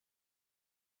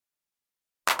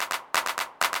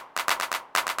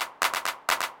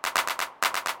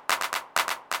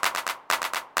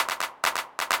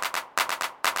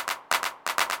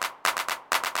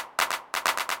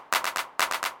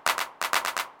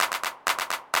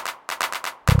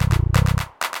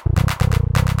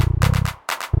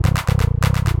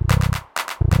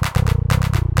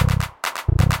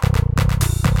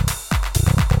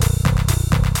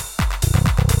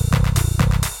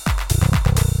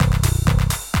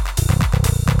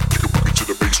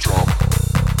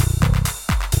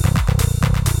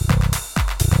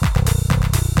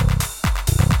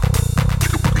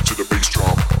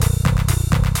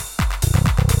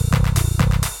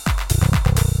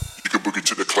boogie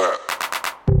to the clap.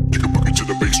 You can boogie to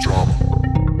the bass drum.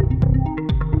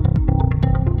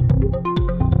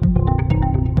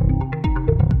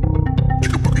 You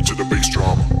can boogie to the bass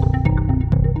drum.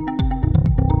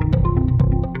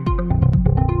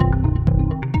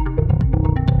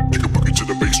 You can boogie to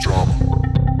the bass drum.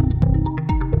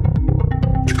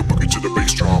 You can boogie to the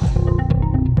bass drum.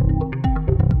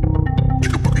 You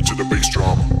can boogie to the bass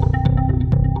drum.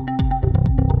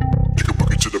 You can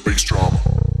boogie to the bass drum.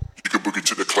 You can boogie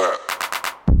to the clap.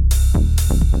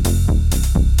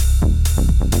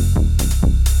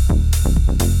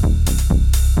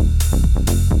 You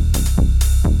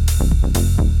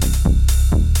can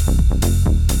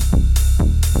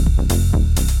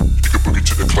boogie to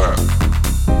the clap.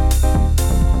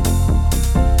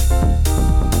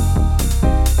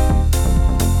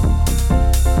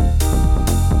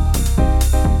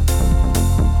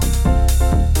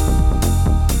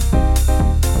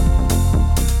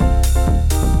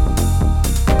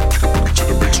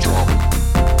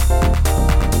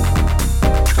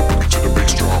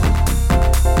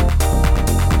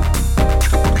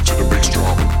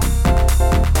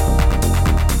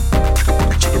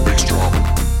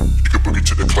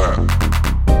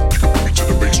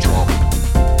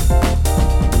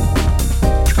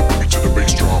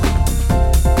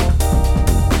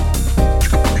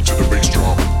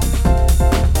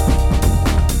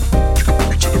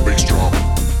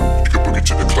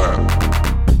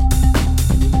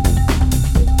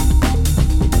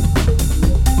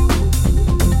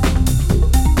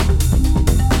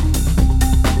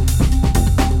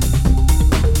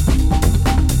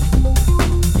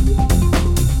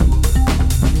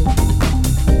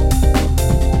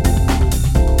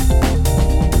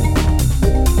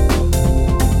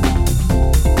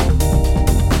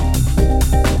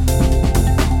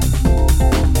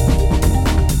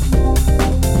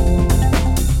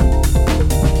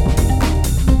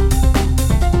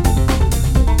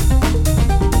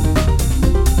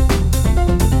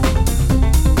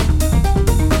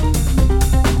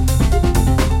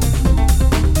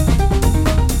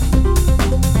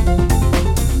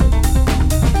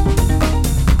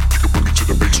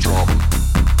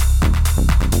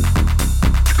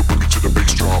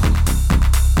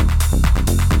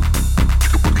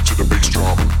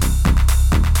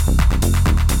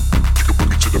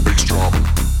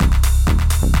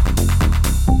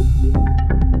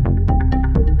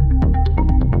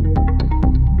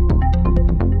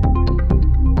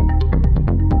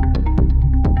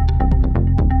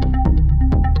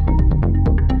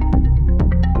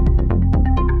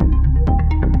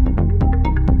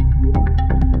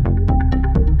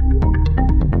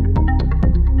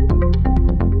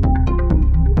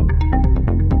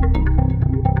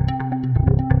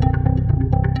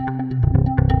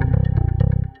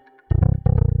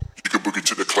 Boogie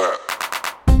to the clap.